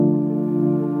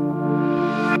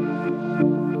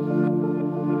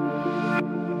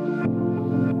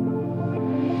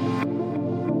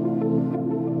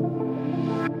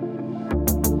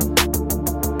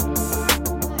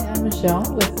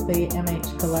Michele with the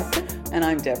MH Collective. And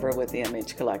I'm Debra with the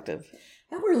MH Collective.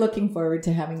 And we're looking forward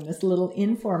to having this little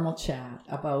informal chat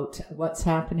about what's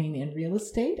happening in real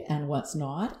estate and what's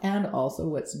not, and also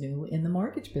what's new in the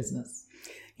mortgage business.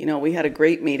 You know, we had a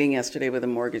great meeting yesterday with a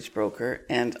mortgage broker,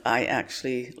 and I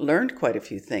actually learned quite a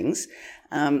few things.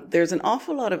 There's an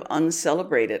awful lot of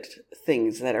uncelebrated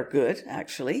things that are good,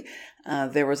 actually.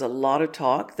 There was a lot of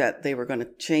talk that they were going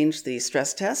to change the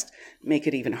stress test, make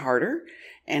it even harder,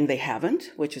 and they haven't,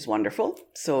 which is wonderful.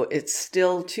 So it's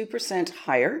still 2%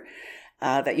 higher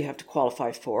that you have to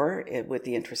qualify for with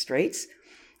the interest rates,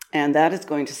 and that is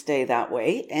going to stay that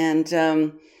way.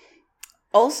 And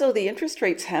also, the interest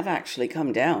rates have actually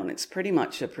come down. It's pretty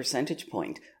much a percentage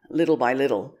point, little by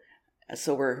little.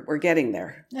 So we're getting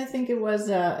there. I think it was,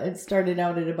 it started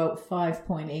out at about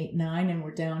 5.89 and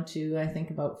we're down to, I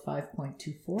think, about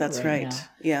 5.24 That's right. now.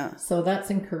 Yeah. So that's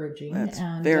encouraging. That's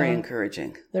and, very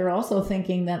encouraging. They're also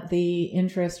thinking that the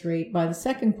interest rate by the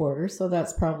second quarter, so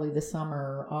that's probably the summer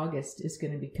or August, is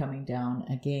going to be coming down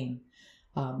again.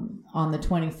 On the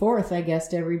 24th, I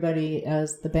guess everybody,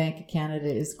 as the Bank of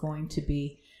Canada is going to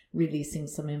be releasing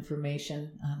some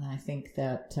information. And I think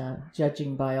that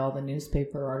judging by all the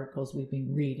newspaper articles we've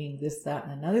been reading, this, that,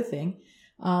 and another thing,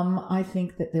 I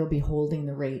think that they'll be holding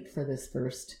the rate for this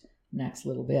next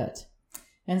little bit.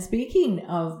 And speaking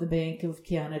of the Bank of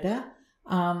Canada,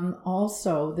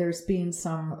 also there's been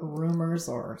some rumors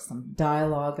or some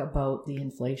dialogue about the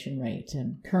inflation rate.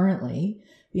 And currently,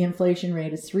 the inflation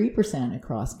rate is 3%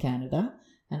 across Canada.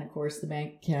 And of course, the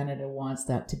Bank of Canada wants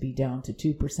that to be down to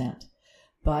 2%.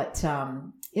 But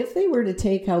if they were to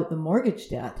take out the mortgage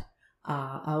debt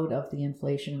out of the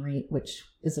inflation rate, which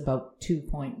is about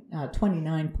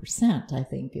 29%, I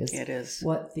think is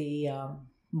what the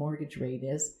mortgage rate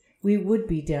is, we would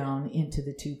be down into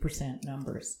the 2%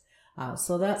 numbers.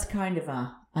 So that's kind of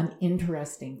an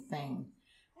interesting thing.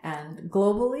 And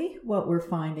globally, what we're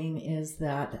finding is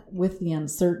that with the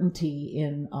uncertainty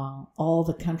in all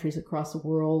the countries across the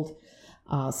world,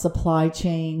 supply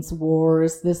chains,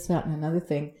 wars, this, that, and another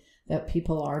thing, that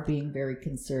people are being very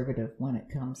conservative when it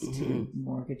comes to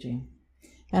mortgaging.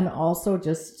 And also,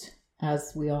 just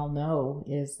as we all know,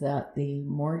 is that the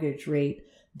mortgage rate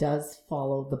does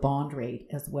follow the bond rate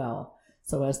as well.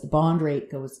 So as the bond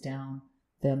rate goes down,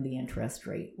 then the interest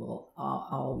rate will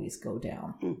always go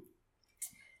down.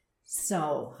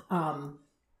 So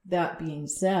that being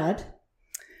said,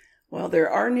 well, there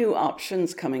are new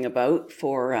options coming about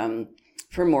for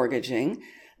mortgaging.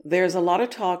 There's a lot of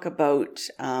talk about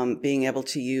being able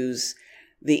to use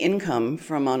the income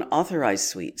from unauthorized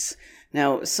suites.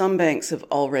 Now, some banks have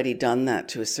already done that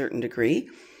to a certain degree,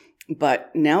 but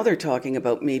now they're talking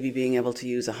about maybe being able to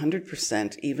use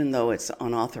 100% even though it's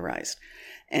unauthorized.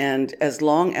 And as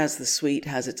long as the suite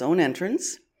has its own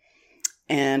entrance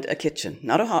and a kitchen,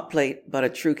 not a hot plate, but a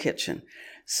true kitchen.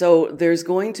 So there's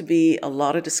going to be a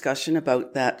lot of discussion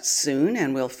about that soon,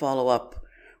 and we'll follow up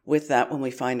with that when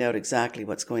we find out exactly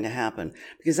what's going to happen.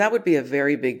 Because that would be a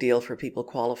very big deal for people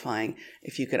qualifying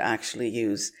if you could actually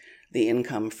use the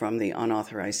income from the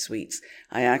unauthorized suites.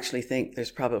 I actually think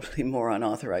there's probably more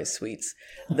unauthorized suites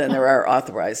than there are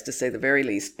authorized, to say the very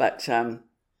least. But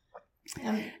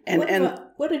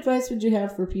what advice would you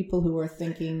have for people who are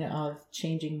thinking of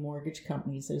changing mortgage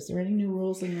companies? Is there any new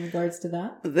rules in regards to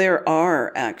that? There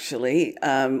are, actually.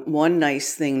 One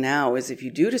nice thing now is if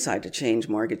you do decide to change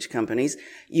mortgage companies,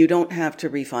 you don't have to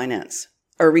refinance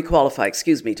or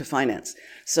requalify, to finance.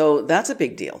 So that's a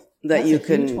big deal that you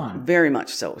can, huge one. Very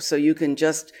much so. So you can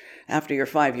just, after your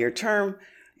 5-year term,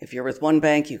 if you're with one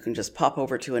bank, you can just pop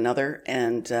over to another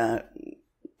and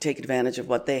take advantage of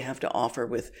what they have to offer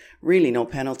with really no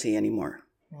penalty anymore.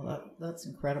 Well, that's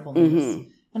incredible news.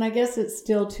 And I guess it's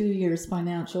still 2 years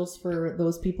financials for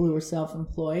those people who are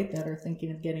self-employed that are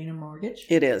thinking of getting a mortgage.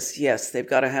 It is, yes. They've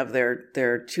got to have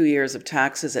their 2 years of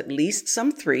taxes, at least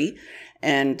some 3,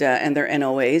 and their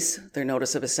NOAs, their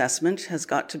notice of assessment, has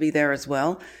got to be there as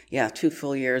well. Yeah, 2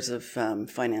 full years of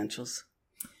financials.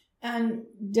 And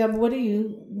Deb, what are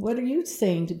you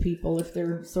saying to people if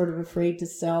they're sort of afraid to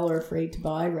sell or afraid to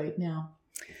buy right now?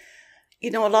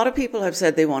 You know, a lot of people have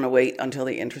said they want to wait until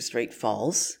the interest rate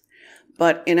falls.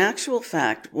 But in actual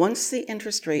fact, once the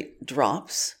interest rate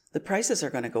drops, the prices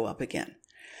are going to go up again.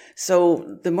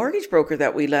 So the mortgage broker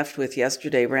that we left with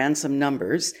yesterday ran some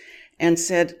numbers and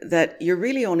said that you're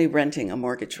really only renting a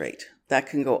mortgage rate. That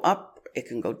can go up, it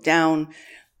can go down.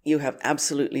 You have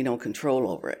absolutely no control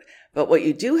over it. But what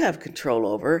you do have control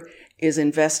over is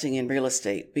investing in real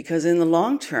estate, because in the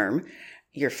long term,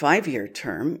 your 5-year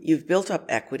term, you've built up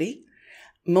equity.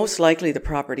 Most likely the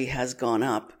property has gone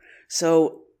up.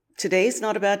 So today's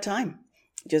not a bad time.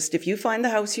 Just if you find the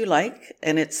house you like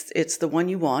and it's the one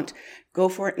you want, go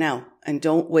for it now and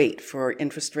don't wait for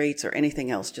interest rates or anything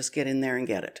else. Just get in there and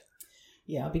get it.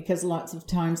 Yeah, because lots of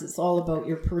times it's all about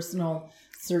your personal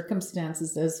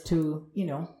circumstances as to,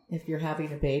 if you're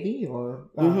having a baby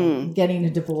or getting a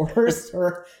divorce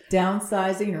or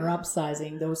downsizing or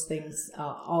upsizing. Those things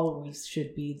always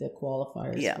should be the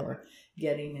qualifiers for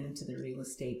getting into the real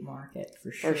estate market,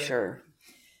 for sure. For sure.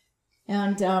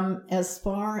 And as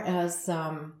far as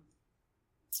the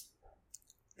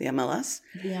MLS,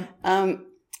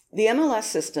 the MLS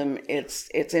system,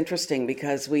 it's interesting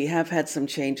because we have had some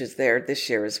changes there this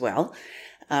year as well.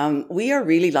 We are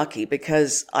really lucky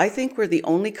because I think we're the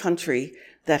only country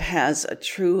that has a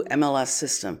true MLS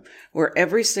system where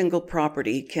every single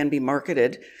property can be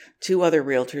marketed to other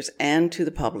realtors and to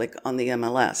the public on the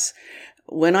MLS.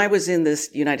 When I was in the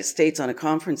United States on a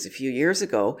conference a few years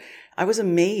ago, I was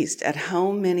amazed at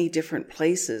how many different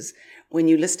places when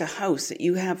you list a house that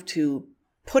you have to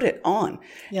put it on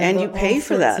and you pay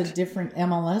for that. All sorts of different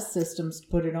MLS systems to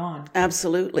put it on.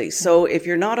 Absolutely. So if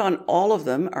you're not on all of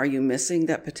them, are you missing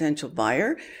that potential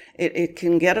buyer? It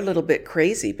can get a little bit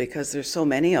crazy because there's so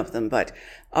many of them, but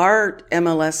our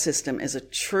MLS system is a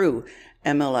true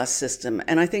MLS system.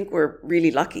 And I think we're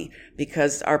really lucky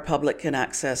because our public can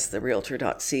access the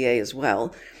realtor.ca as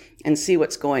well and see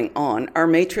what's going on. Our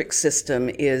matrix system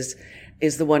is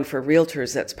the one for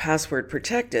realtors that's password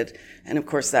protected. And of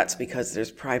course, that's because there's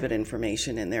private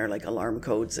information in there, like alarm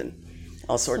codes and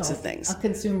all sorts of things. A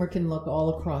consumer can look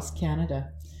all across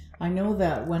Canada. I know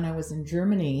that when I was in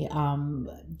Germany,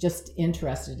 just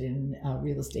interested in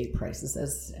real estate prices,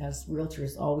 as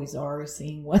realtors always are,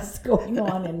 seeing what's going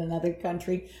on in another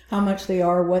country, how much they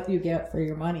are, what you get for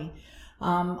your money.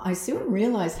 I soon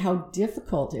realized how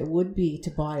difficult it would be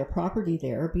to buy a property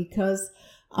there because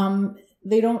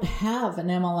they don't have an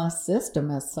MLS system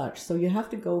as such. So you have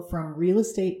to go from real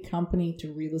estate company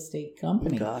to real estate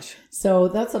company. Gosh. So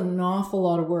that's an awful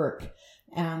lot of work.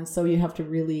 And so you have to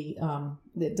really,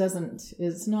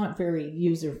 it's not very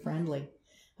user friendly.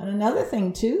 And another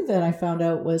thing too that I found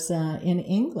out was in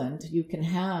England, you can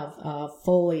have a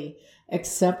fully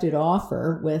accepted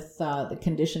offer with the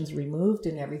conditions removed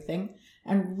and everything.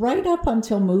 And right up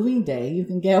until moving day, you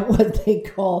can get what they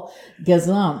call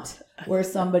gazumped, where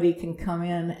somebody can come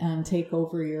in and take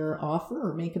over your offer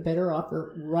or make a better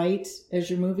offer right as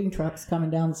your moving truck's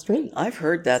coming down the street. I've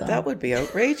heard that. So. That would be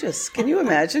outrageous. Can you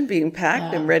imagine being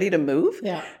packed and ready to move?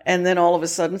 Yeah. And then all of a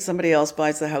sudden somebody else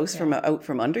buys the house out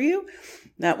from under you?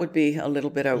 That would be a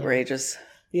little bit outrageous.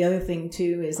 The other thing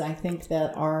too is I think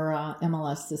that our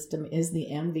MLS system is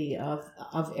the envy of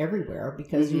everywhere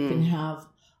because you can have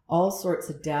all sorts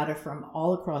of data from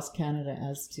all across Canada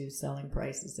as to selling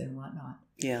prices and whatnot.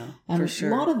 Yeah, and for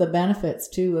sure. A lot of the benefits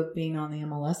too of being on the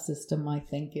MLS system, I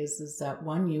think, is that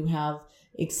one, you have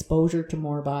exposure to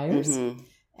more buyers,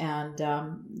 and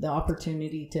the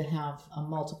opportunity to have a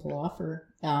multiple offer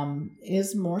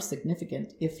is more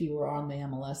significant if you are on the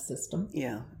MLS system.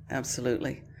 Yeah,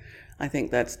 absolutely. I think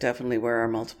that's definitely where our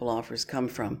multiple offers come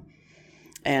from.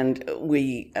 And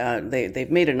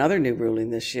they've made another new ruling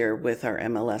this year with our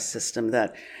MLS system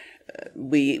that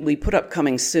we put up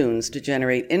coming soons to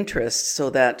generate interest so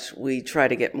that we try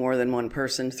to get more than one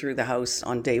person through the house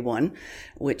on day one,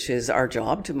 which is our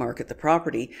job to market the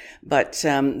property. But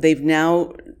they've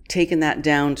now taken that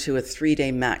down to a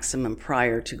 3-day maximum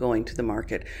prior to going to the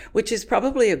market, which is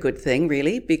probably a good thing,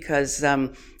 really, because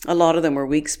a lot of them were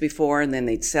weeks before and then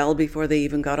they'd sell before they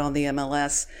even got on the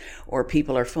MLS, or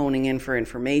people are phoning in for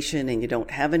information and you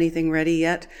don't have anything ready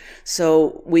yet.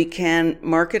 So we can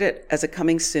market it as a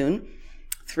coming soon,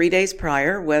 3 days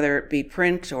prior, whether it be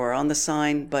print or on the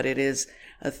sign, but it is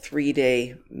a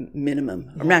 3-day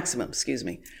minimum or maximum, excuse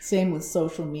me. Same with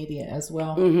social media as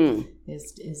well,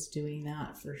 is doing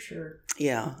that for sure.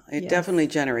 Yeah, it definitely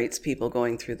generates people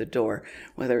going through the door,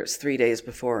 whether it's 3 days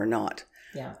before or not.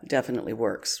 Yeah. Definitely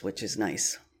works, which is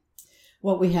nice.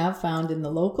 What we have found in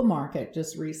the local market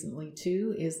just recently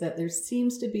too is that there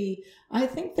seems to be, I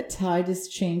think the tide is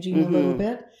changing a little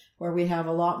bit, where we have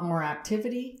a lot more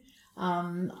activity.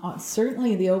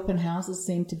 Certainly the open houses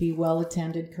seem to be well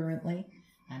attended currently.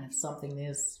 And if something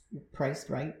is priced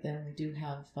right, then we do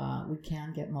have, we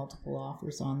can get multiple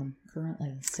offers on them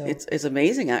currently. So it's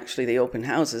amazing, actually, the open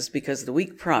houses, because the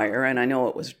week prior, and I know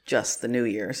it was just the New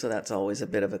Year, so that's always a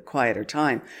bit of a quieter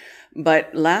time.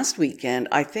 But last weekend,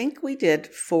 I think we did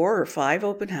 4 or 5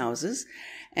 open houses,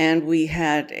 And we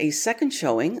had a second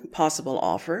showing, possible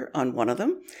offer on one of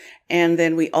them. And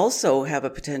then we also have a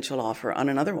potential offer on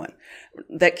another one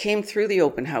that came through the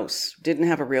open house. Didn't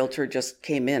have a realtor, just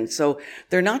came in. So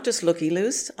they're not just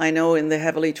looky-loos. I know in the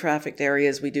heavily trafficked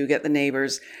areas, we do get the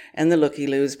neighbors and the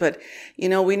looky-loos. But,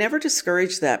 we never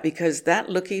discourage that, because that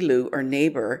looky-loo or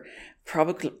neighbor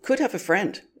probably could have a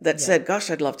friend that said,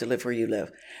 gosh, I'd love to live where you live.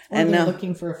 Or and they're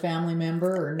looking for a family member.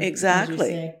 Or,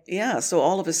 exactly. Yeah. So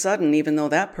all of a sudden, even though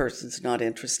that person's not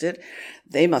interested,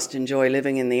 they must enjoy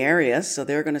living in the area. So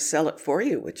they're going to sell it for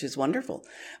you, which is wonderful.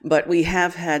 But we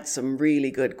have had some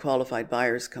really good qualified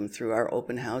buyers come through our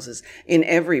open houses in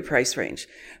every price range,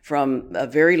 from a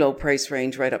very low price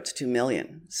range right up to 2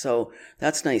 million. So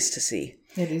that's nice to see.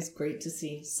 It is great to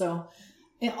see. So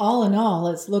all in all,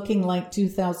 it's looking like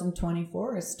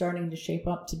 2024 is starting to shape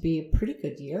up to be a pretty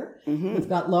good year. Mm-hmm. We've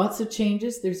got lots of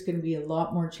changes. There's going to be a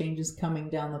lot more changes coming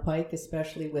down the pike,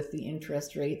 especially with the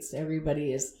interest rates.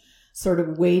 Everybody is sort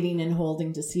of waiting and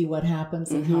holding to see what happens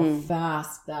and how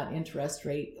fast that interest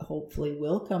rate hopefully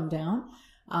will come down.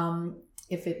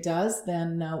 If it does,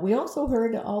 then we also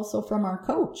heard from our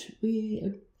coach.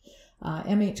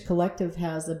 MH Collective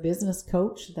has a business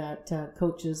coach that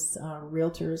coaches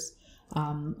realtors,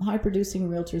 high-producing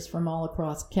realtors from all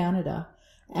across Canada.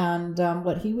 And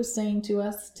what he was saying to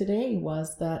us today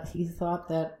was that he thought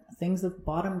that things have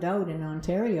bottomed out in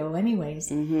Ontario anyways,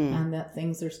 and that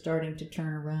things are starting to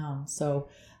turn around. So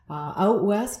out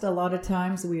west, a lot of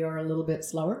times we are a little bit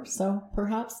slower. So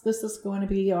perhaps this is going to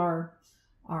be our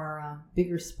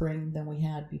bigger spring than we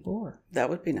had before. That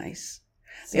would be nice.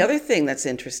 The other thing that's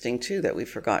interesting, too, that we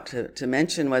forgot to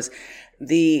mention was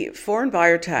the foreign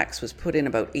buyer tax was put in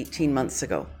about 18 months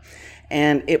ago,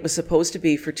 and it was supposed to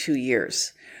be for 2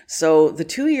 years. So the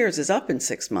 2 years is up in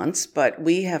 6 months, but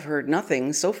we have heard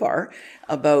nothing so far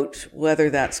about whether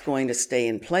that's going to stay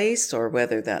in place or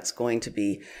whether that's going to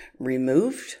be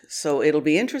removed. So it'll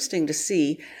be interesting to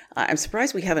see. I'm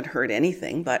surprised we haven't heard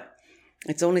anything, but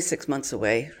it's only 6 months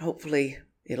away. Hopefully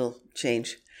it'll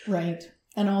change. Right.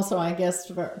 And also, I guess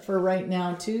for right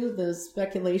now, too, the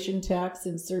speculation tax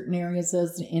in certain areas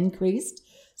has increased.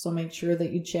 So make sure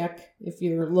that you check if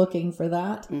you're looking for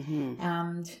that. Mm-hmm.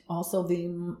 And also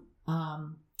the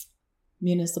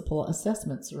municipal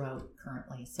assessments are out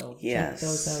currently. So check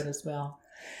those out as well.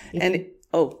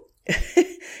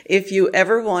 If you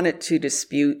ever wanted to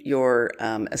dispute your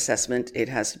assessment, it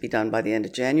has to be done by the end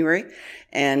of January.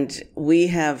 And we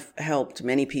have helped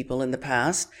many people in the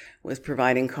past with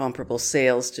providing comparable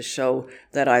sales to show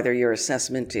that either your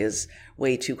assessment is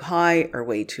way too high or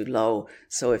way too low.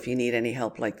 So if you need any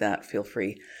help like that, feel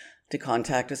free to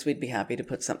contact us. We'd be happy to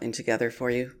put something together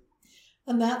for you.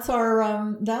 And that's our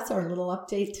little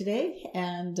update today.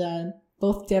 And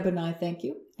both Deb and I thank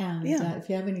you. And if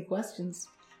you have any questions,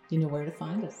 you know where to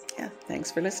find us. Yeah,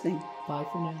 thanks for listening. Bye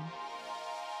for now.